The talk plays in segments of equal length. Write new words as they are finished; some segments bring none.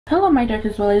Hello, my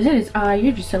darkest dwellers. It is I,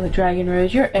 your Gisela Dragon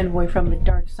Rose, your envoy from the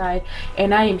dark side,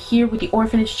 and I am here with the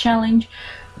Orphanage challenge.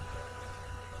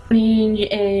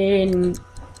 And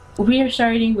we are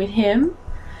starting with him,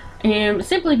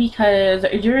 simply because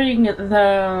during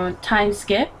the time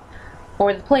skip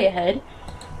or the play ahead,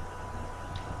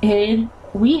 and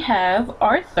we have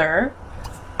Arthur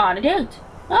on a date.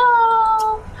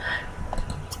 Oh,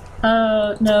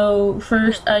 no.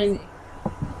 First, I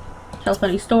tell a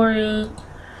funny story.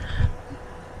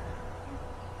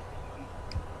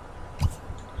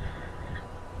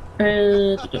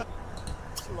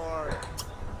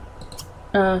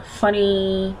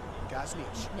 Funny.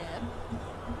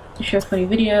 Share a funny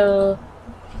video.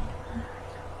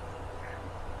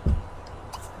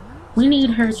 We need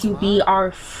her to be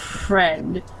our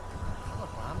friend.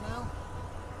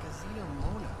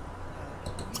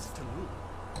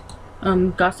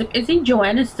 Gossip. Isn't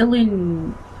Joanna still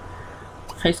in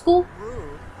high school?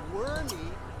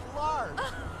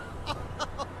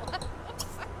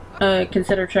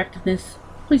 Consider attractiveness.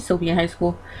 Please still be in high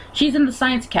school. She's in the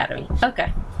Science Academy.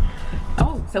 Okay.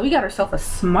 Oh, so we got ourselves a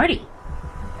smarty.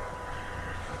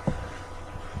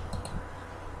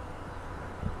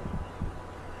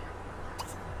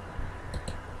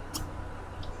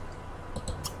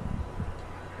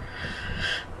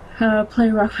 Play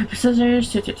rock, paper,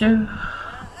 scissors. I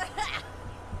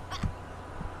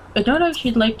don't know if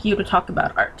she'd like you to talk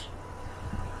about art.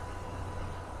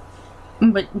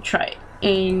 But try it.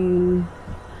 In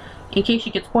case she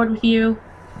gets bored with you.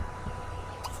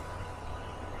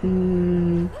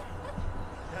 And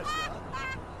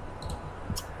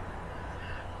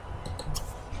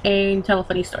tell a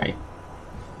funny story.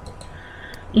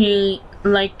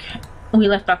 Like we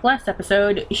left off last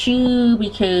episode, she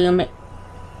became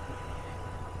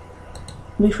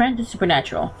befriend the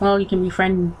supernatural. Well, you can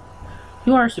befriend.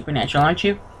 You are supernatural, aren't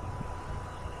you?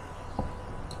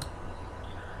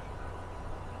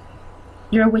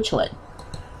 You're a witchlet.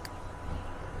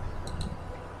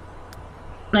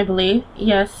 I believe.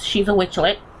 Yes, she's a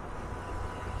witchlet.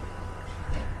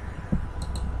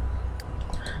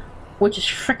 Which is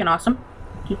freaking awesome.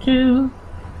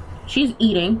 She's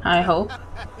eating, I hope.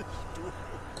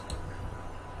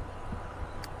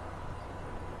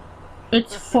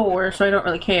 It's 4, so I don't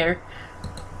really care.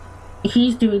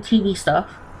 He's doing TV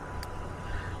stuff.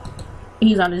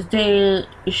 He's on his date.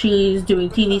 She's doing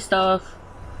TV stuff.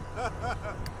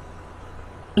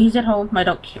 He's at home. I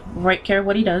don't care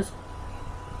what he does.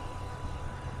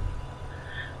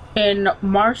 And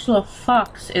Marshall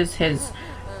Fox is his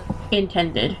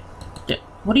intended.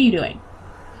 What are you doing?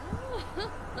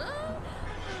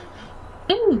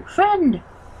 Ooh, friend.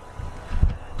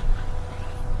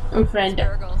 Ooh, friend.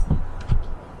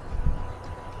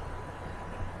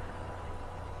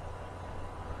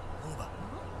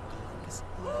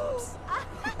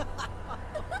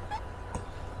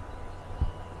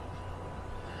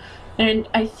 And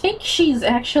I think she's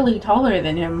actually taller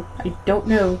than him. I don't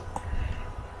know.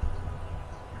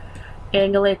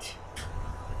 Angle it.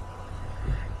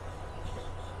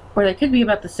 Or they could be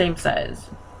about the same size.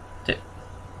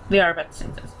 They are about the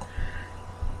same size.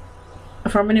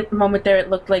 For a moment there,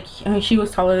 it looked like she was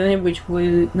taller than him, which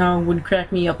would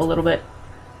crack me up a little bit.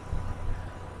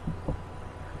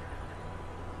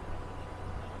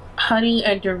 Honey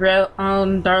and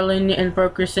Darlin and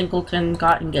Broker Singleton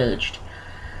got engaged.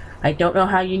 I don't know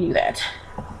how you knew that.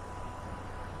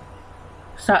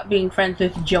 Stop being friends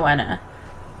with Joanna.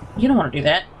 You don't want to do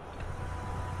that.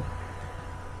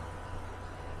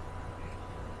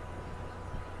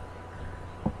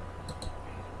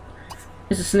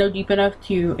 Is the snow deep enough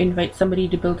to invite somebody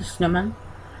to build a snowman?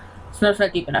 Snow's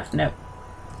not deep enough, no.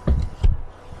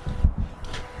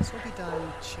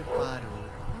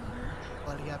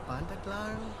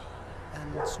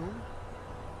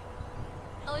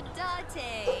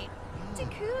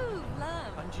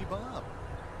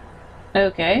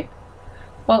 Okay.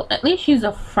 Well, at least she's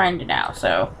a friend now,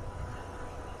 so.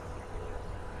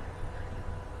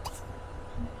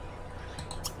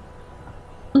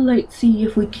 Let's see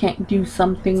if we can't do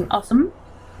something awesome.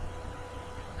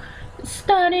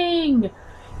 Stunning!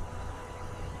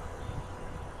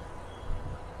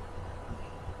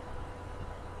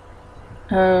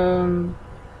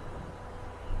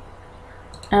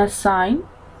 A sign.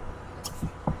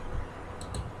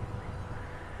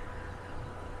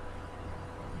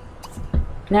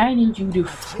 Now I need you to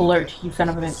flirt, you son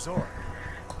of a bitch.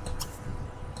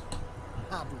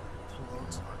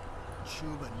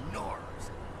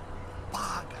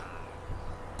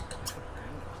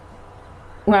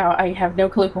 Wow, I have no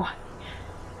clue why.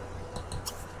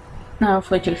 Now,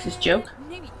 hopefully takes this joke.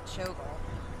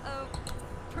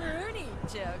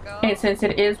 And since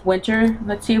it is winter,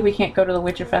 let's see if we can't go to the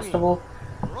winter festival.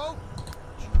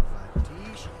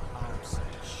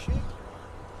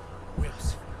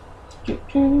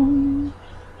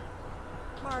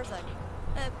 Marzak,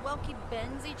 Welky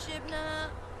Benzi Chibna,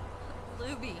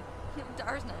 Luby,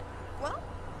 Darsna. Well?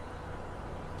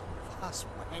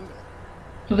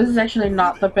 So this is actually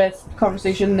not the best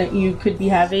conversation that you could be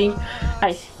having,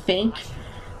 I think,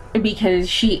 because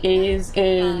she is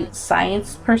a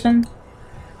science person.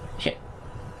 Shit.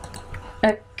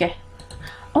 Okay.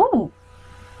 Oh!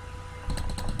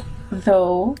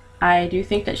 Though, I do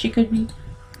think that she could be.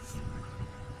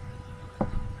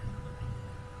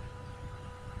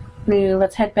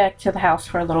 Let's head back to the house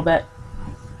for a little bit.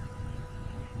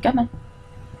 Come on.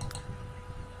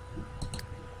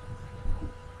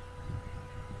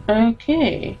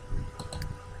 Okay.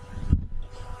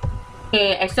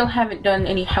 Okay, I still haven't done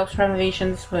any house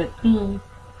renovations, but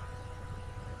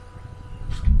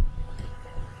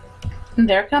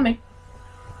they're coming.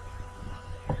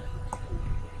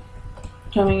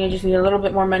 I just need a little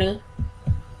bit more money.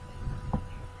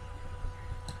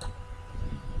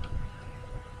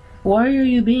 Why are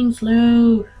you being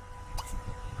slow?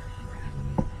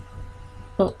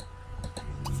 Well,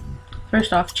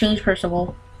 first off, change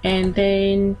Percival, and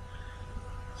then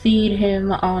feed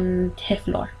him on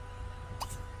Teflor.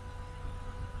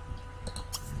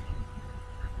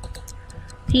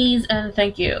 Please and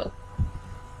thank you.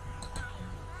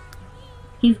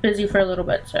 He's busy for a little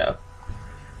bit, so.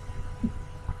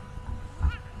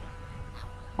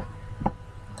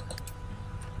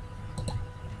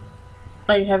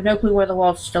 I have no clue where the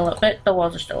walls are still up, but the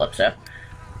walls are still up, so.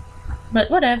 But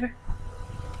whatever.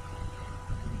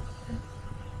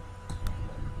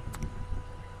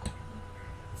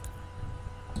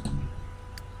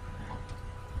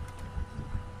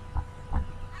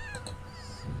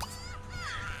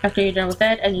 After you're done with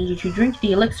that, I need you to drink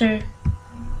the elixir.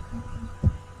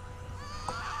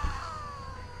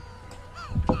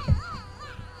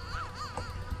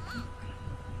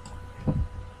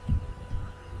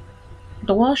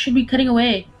 The wall should be cutting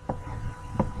away.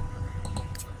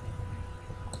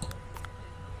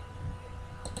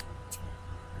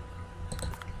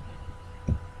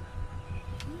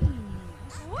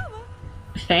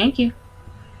 Thank you.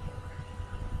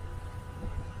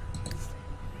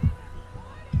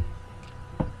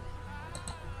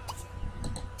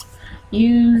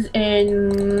 Use,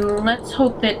 and let's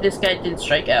hope that this guy didn't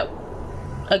strike out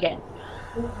again.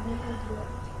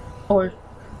 Or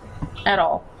at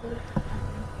all.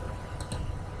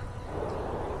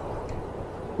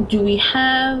 Do we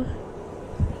have...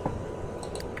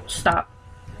 Stop.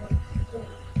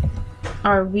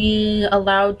 Are we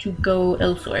allowed to go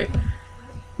elsewhere?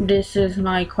 This is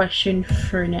my question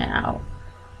for now.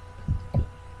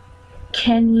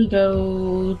 Can we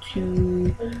go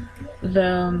to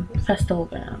the festival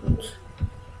grounds?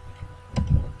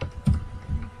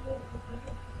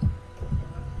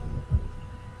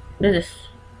 This.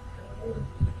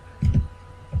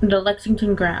 The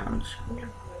Lexington grounds.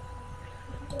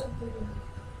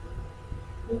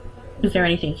 Is there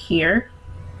anything here?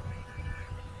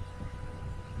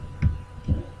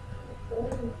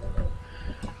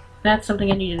 That's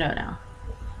something I need to know now.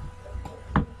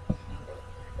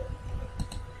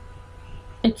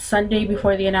 It's Sunday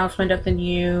before the announcement of the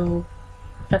new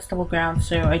festival grounds,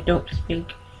 so I don't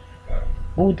think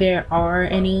there are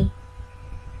any,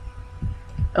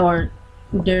 or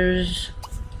there's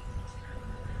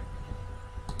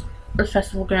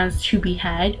festival grounds to be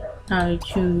had,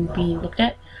 to be looked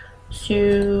at.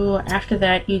 So after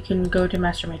that, you can go to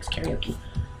Master Mike's Karaoke.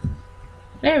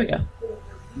 There we go.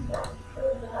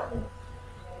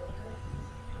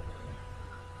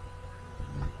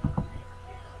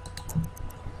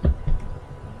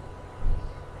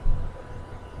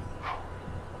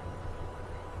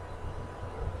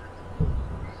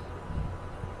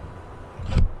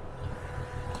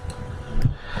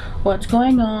 What's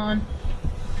going on?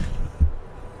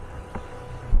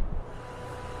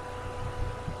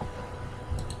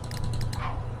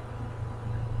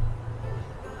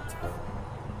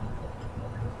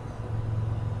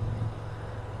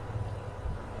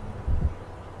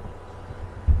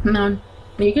 No,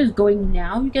 are you guys going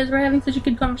now? You guys were having such a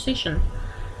good conversation.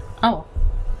 Oh.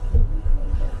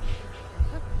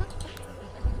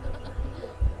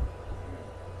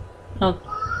 Oh.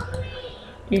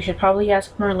 You should probably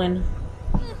ask Merlin.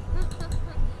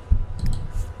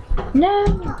 No,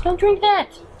 don't drink that.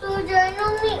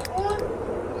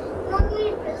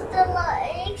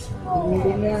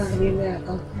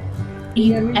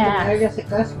 You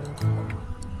asked.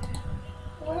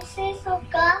 No es eso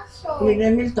caso.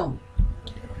 Mire, Milton.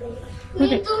 Who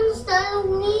did, ¿Dónde está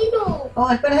el nido? Oh,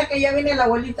 espera que ya viene la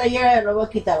abuelita y ya lo voy a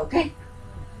quitar, ¿ok?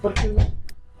 Porque...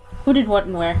 who did what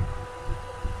and where?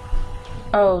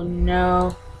 Oh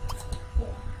no.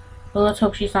 Well, let's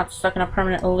hope she's not stuck in a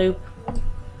permanent loop.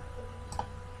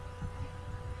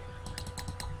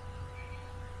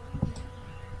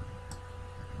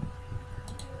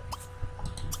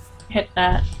 Hit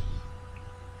that.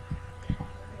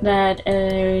 That,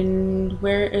 and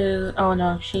where is... Oh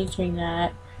no, she's doing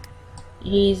that.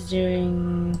 He's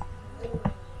doing...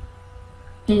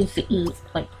 He needs to eat,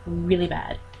 like, really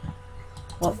bad.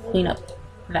 Well, clean up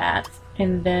that.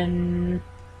 And then...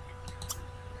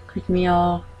 Quick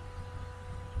meal.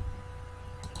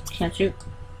 Can't shoot.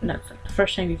 That's like the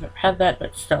first time we've ever had that,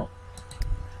 but still.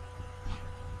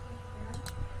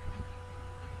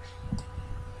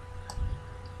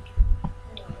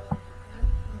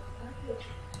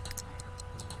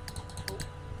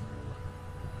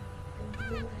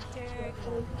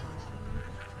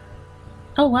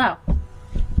 Oh wow.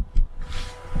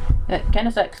 That kind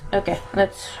of sucks. Okay,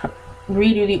 let's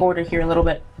redo the order here a little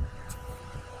bit.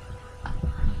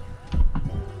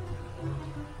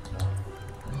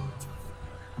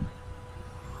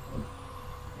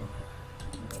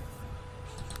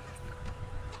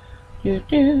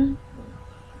 You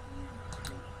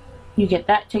get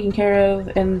that taken care of,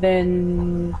 and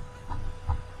then...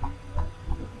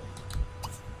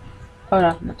 Oh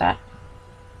no, not that.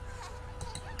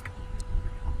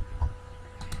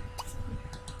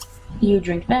 You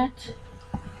drink that.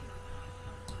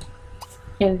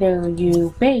 And then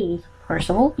you bathe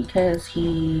Percival, because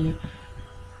you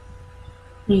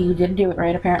didn't do it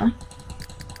right, apparently.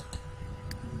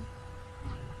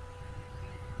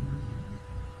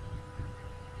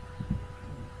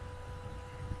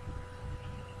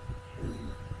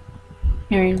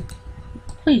 Aaron,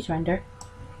 please render.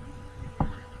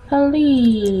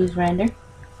 Please render.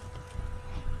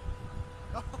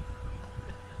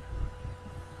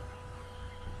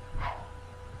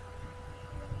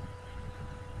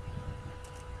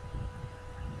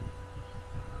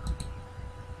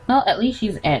 Well, at least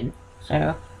she's in,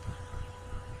 so...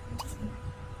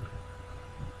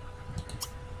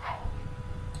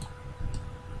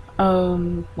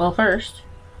 Well, first,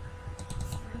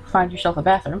 find yourself a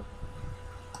bathroom.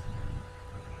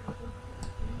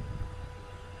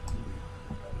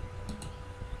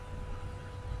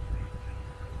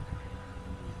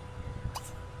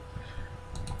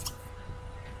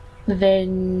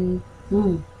 Then...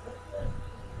 Ooh.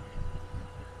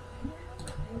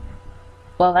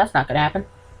 Well, that's not gonna happen.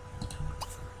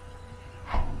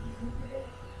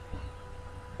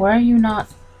 Why are you not...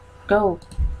 Go.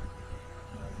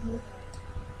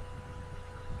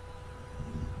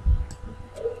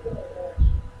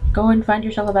 Go and find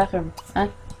yourself a bathroom.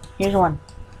 Here's one.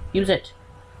 Use it.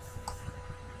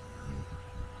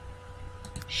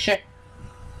 Sure.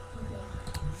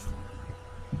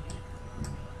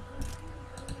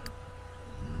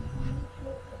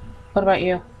 What about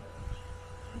you?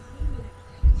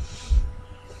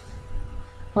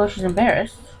 Well, she's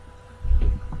embarrassed.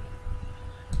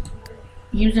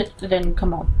 Use it, then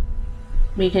come home.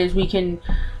 Because we can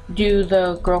do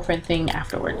the girlfriend thing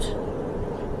afterwards.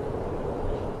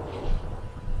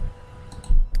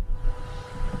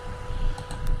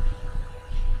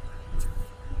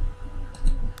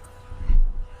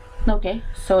 Okay,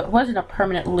 so it wasn't a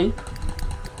permanent loop.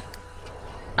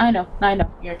 I know.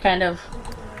 You're kind of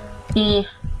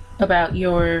about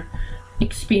your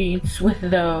experience with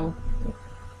the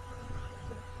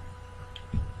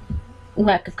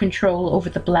lack of control over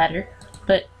the bladder,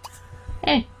 but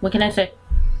hey, what can I say?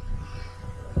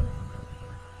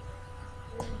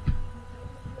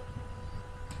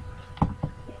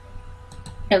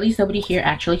 At least nobody here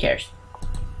actually cares.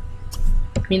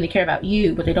 I mean, they care about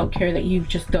you, but they don't care that you've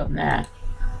just done that.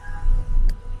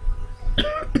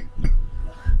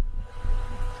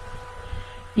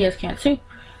 He has canned soup.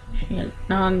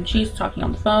 She's talking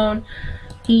on the phone.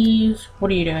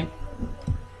 What are you doing?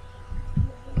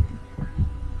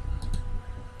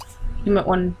 You might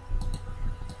want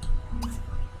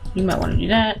to do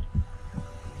that.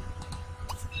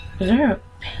 Is there a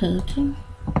painting?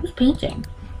 Who's painting?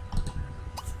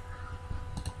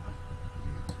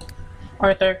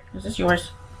 Arthur, is this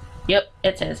yours? Yep,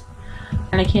 it's his.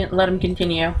 And I can't let him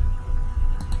continue.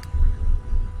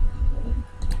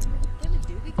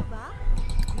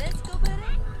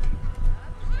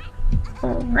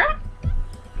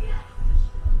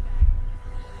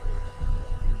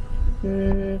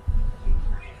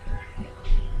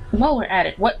 While we're at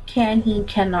it, what can he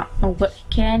cannot, or what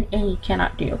can and he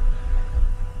cannot do?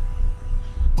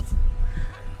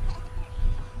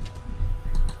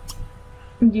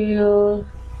 until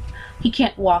he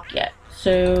can't walk yet.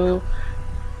 So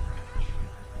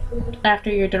after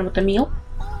you're done with the meal,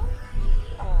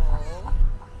 Oh.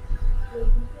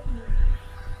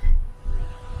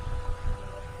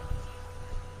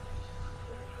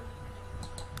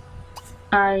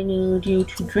 I need you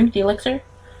to drink the elixir,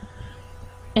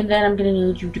 and then I'm gonna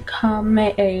need you to come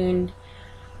and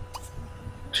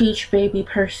teach baby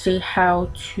Percy how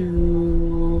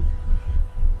to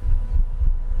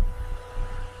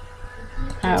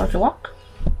walk.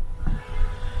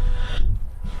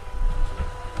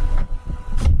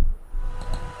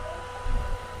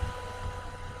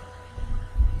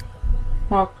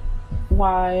 Walk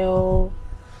while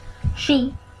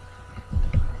she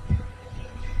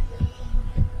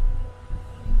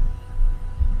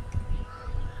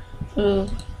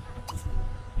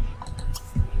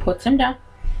puts him down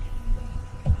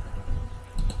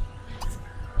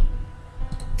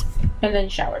and then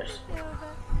showers.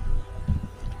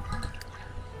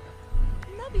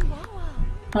 Nabi Wawa.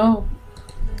 Oh,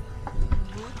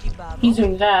 Muki Babo. he's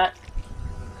doing that.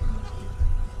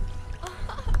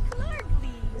 Clarkly.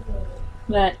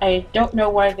 That I don't know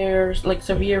why there's like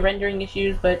severe rendering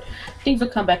issues, but things will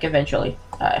come back eventually,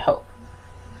 I hope.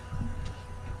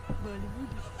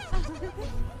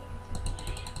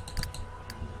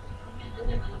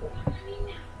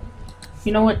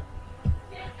 You know what?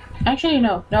 Actually,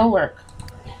 no, that'll work.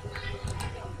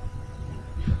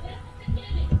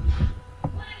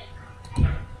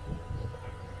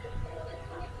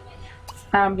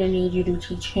 I'm gonna need you to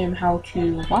teach him how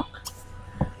to walk.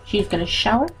 She's gonna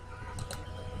shower.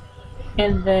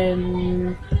 And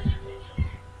then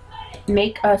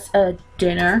make us a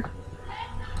dinner.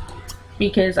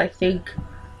 Because I think...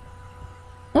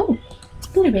 Oh,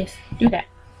 booty base. Do that.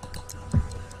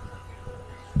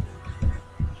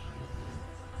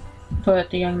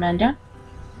 Put the young man down.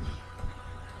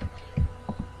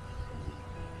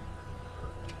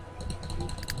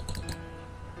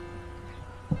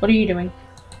 What are you doing?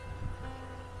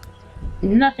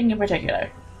 Nothing in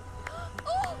particular.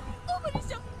 Oh, but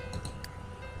he's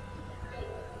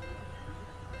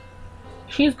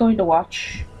She's going to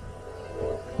watch.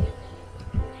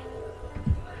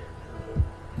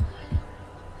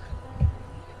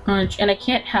 And I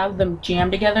can't have them jam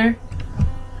together.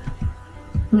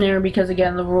 There, because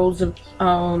again, the rules of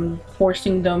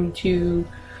forcing them to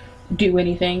do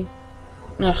anything.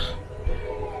 Ugh.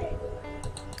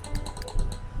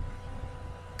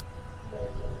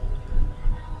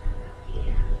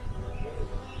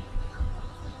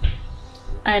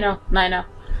 I know.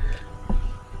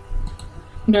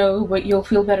 No, but you'll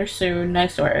feel better soon, I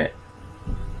swear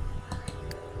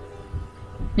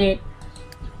it.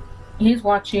 He's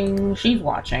watching, she's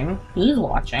watching, he's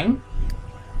watching.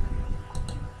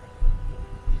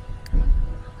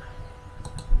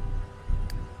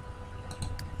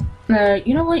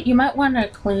 You know what? You might want to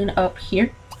clean up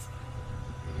here.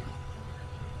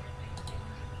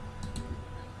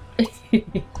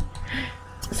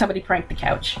 Somebody pranked the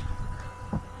couch.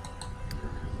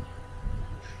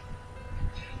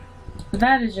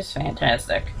 That is just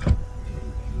fantastic.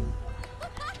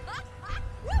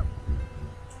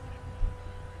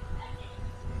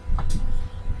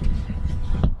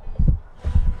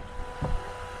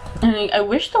 I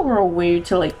wish there were a way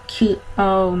to like keep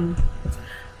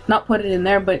not put it in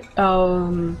there, but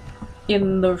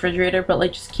in the refrigerator, but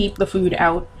like just keep the food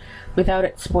out without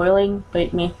it spoiling.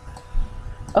 But me.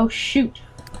 Oh shoot.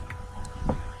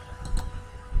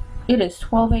 It is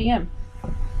 12 a.m.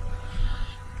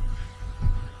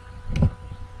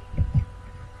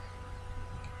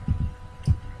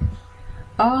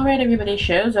 Alright everybody,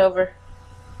 show's over.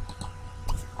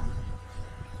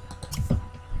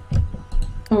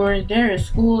 Or there is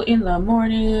school in the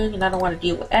morning and I don't want to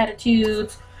deal with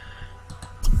attitudes.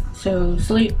 So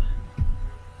sleep.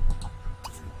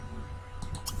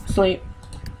 Sleep.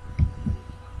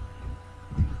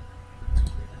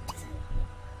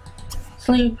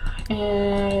 Sleep,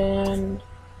 and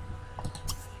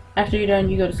after you're done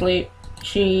you go to sleep.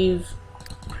 She's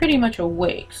pretty much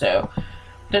awake, so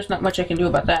there's not much I can do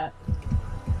about that.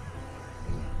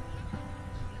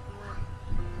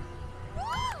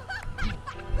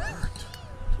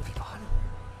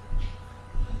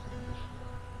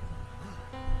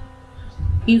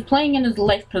 He's playing in his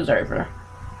life preserver.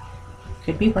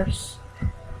 Could be worse.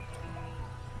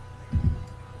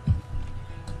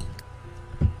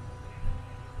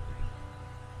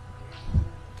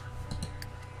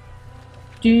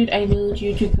 Dude, I need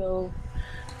you to go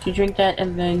to drink that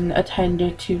and then attend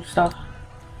it to stop.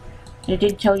 I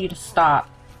did tell you to stop.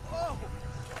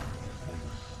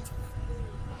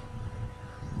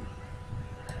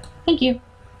 Thank you.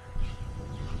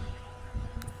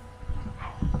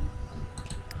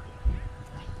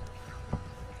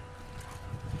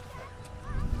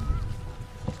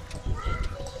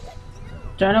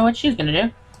 Don't know what she's gonna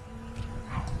do.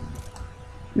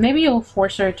 Maybe you'll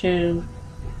force her to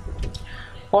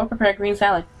or prepare green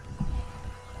salad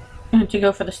to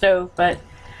go for the stove, but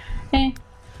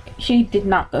she did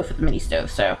not go for the mini stove,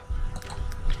 so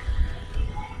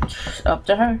it's up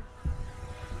to her.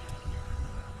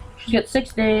 She's got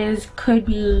 6 days, could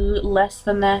be less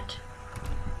than that.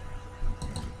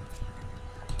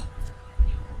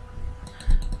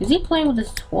 Is he playing with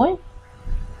his toy?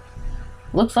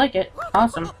 Looks like it.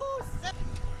 Awesome.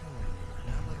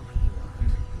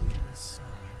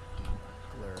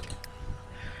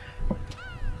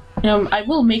 I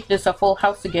will make this a full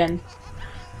house again,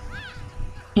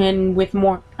 and with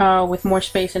more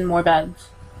space and more beds.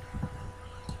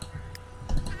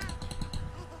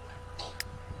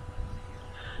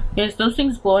 Yes, those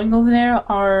things glowing over there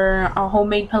are a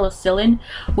homemade penicillin,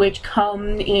 which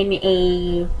come in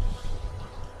a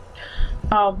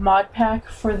mod pack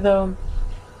for the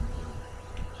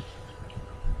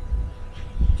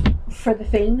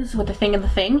things with the thing and the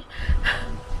thing.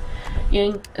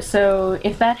 And so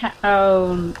if that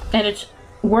and it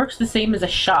works the same as a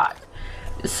shot,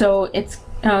 so it's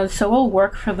so it'll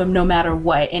work for them no matter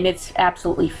what, and it's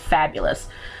absolutely fabulous.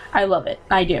 I love it.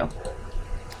 I do.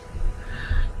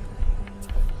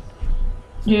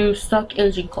 You stuck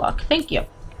aging clock. Thank you.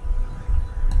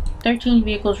 13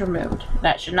 vehicles removed.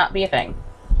 That should not be a thing.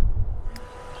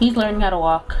 He's learning how to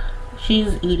walk.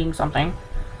 She's eating something.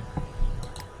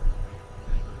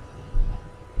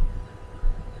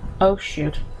 Oh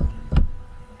shoot.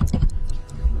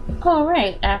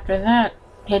 Alright, after that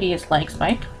hideous leg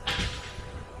spike.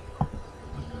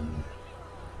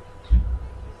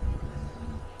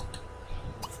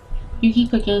 You keep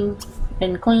cooking,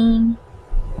 then clean.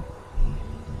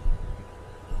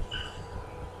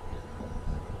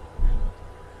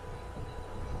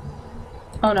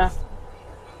 Oh no.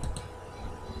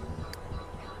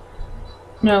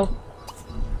 No.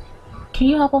 Can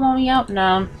you help a mommy out?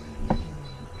 No.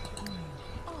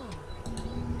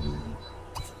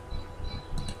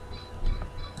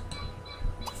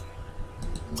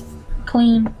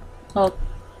 Clean. Well,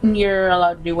 you're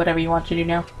allowed to do whatever you want to do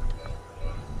now.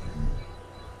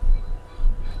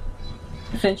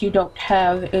 Since you don't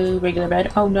have a regular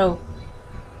bed. Oh no.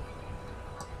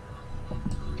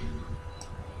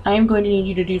 I am going to need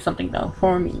you to do something though,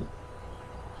 for me.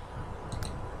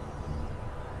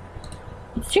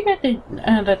 It's too bad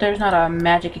that there's not a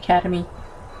magic academy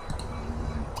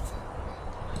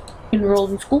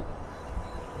enrolled in school.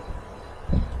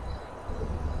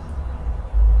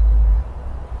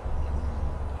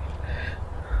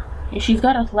 She's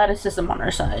got athleticism on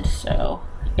her side, so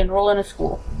enroll in a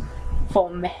school for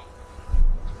me.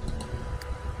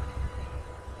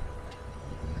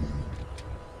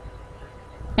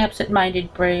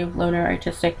 Absent-minded, brave, loner,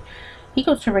 artistic. He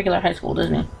goes to regular high school,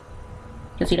 doesn't he?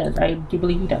 Yes, he does. I do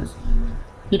believe he does.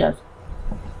 He does.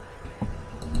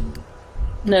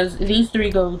 These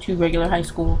three go to regular high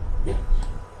school.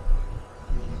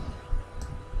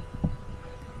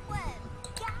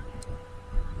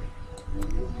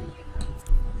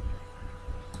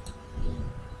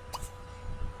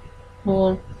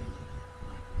 Well,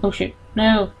 oh shit.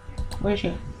 No. Where is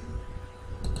she?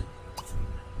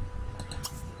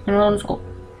 Enroll in school.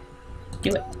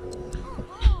 Do it.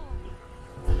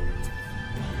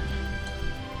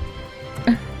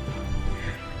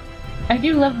 I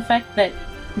do love the fact that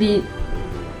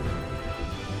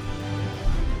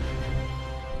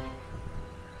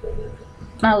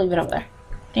I'll leave it over there.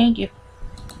 Thank you.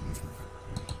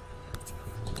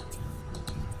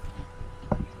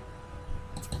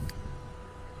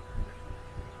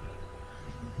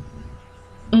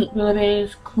 Eat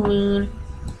blueberries, clean.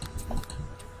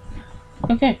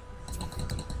 Okay.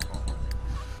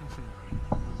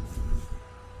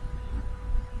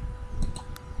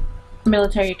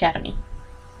 Military Academy.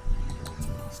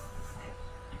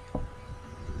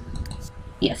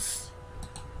 Yes.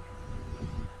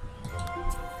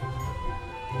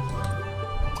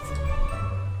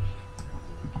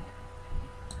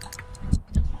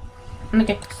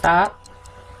 Okay, stop.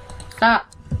 Stop.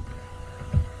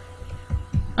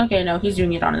 Okay, no, he's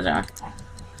doing it on his own.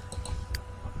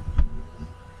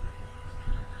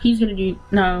 He's gonna do...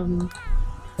 No.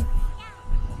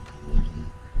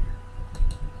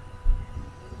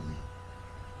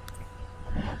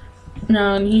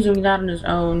 No, and he's doing that on his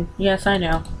own. Yes, I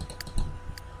know.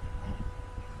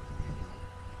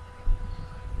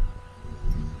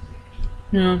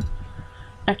 No.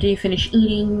 After you finish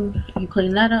eating, you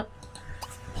clean that up.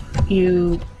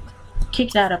 You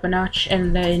kick that up a notch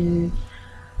and then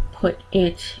put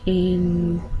it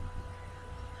in...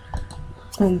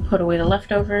 put away the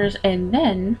leftovers, and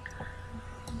then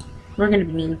we're going to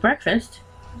be needing breakfast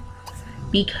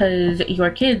because your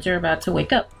kids are about to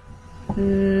wake up.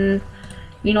 You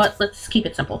know what? Let's keep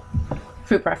it simple.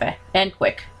 Fruit parfait. And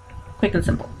quick. Quick and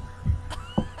simple.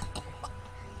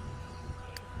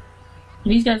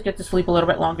 These guys get to sleep a little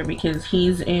bit longer because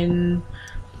he's in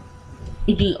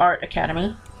the art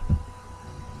academy.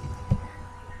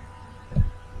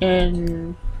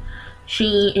 And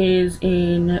she is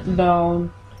in the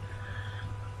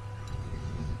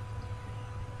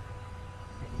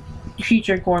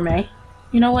future gourmet.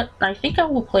 You know what? I think I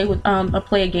will play with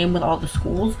play a game with all the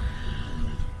schools.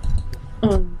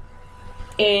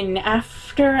 And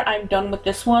after I'm done with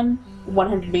this one,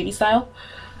 100 baby style,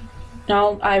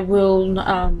 now I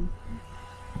will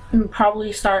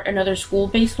probably start another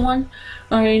school-based one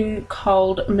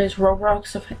called Miss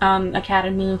Robrock's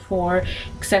Academy for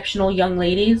Exceptional Young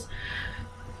Ladies.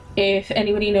 If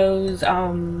anybody knows,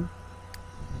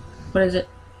 what is it?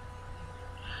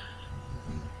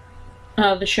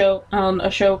 The show,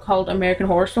 a show called American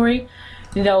Horror Story,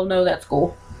 they'll know that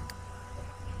school.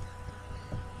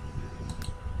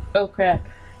 Oh crap.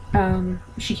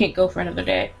 She can't go for another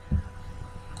day.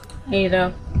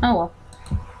 Either. Oh well.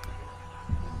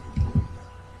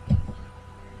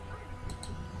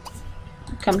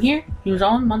 Come here, use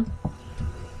all in one.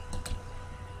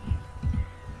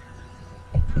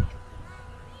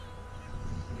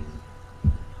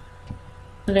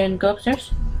 Then go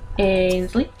upstairs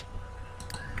and sleep.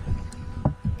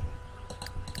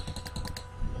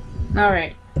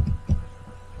 Alright.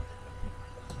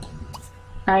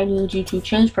 I need you to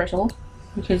change Percival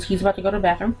because he's about to go to the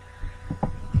bathroom.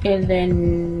 And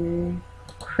then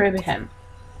crib him.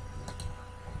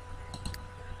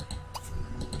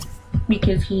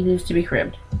 Because he needs to be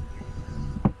cribbed.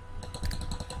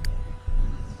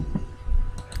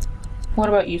 What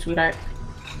about you, sweetheart?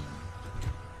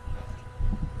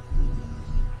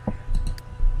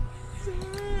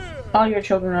 All your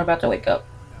children are about to wake up.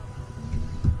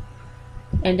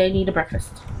 And they need a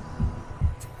breakfast.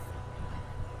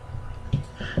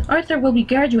 Arthur will be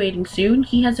graduating soon.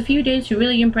 He has a few days to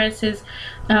really impress his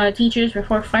teachers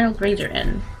before final grades are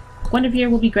in. Guinevere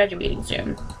will be graduating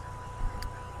soon.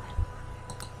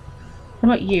 What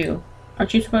about you?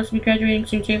 Aren't you supposed to be graduating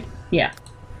soon too? Yeah.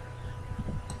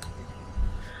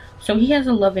 So he has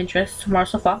a love interest,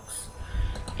 Marcel Fox.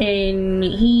 And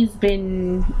he's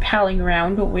been palling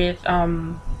around with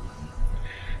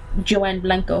Joanne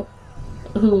Blanco,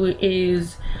 who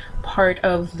is part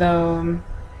of the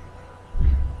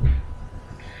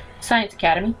Science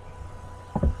Academy.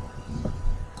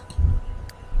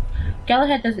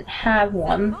 Galahad doesn't have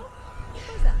one.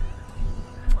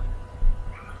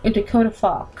 And Dakota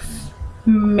Fox.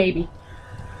 Maybe.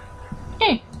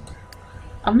 Hey.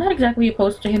 I'm not exactly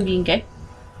opposed to him being gay.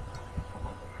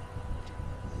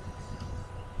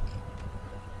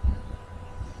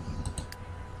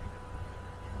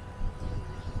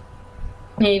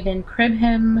 Okay, then crib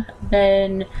him,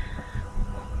 then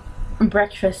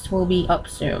breakfast will be up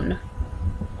soon.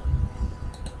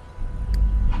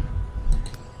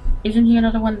 Isn't he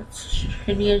another one that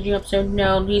should be edging up soon?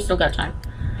 No, he's still got time.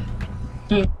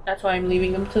 That's why I'm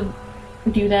leaving him to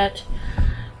do that.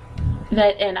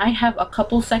 And I have a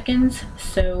couple seconds,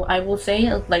 so I will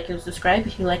say like and subscribe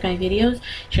if you like my videos.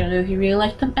 Share if you really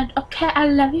like them, and okay, I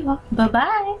love you all. Bye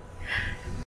bye.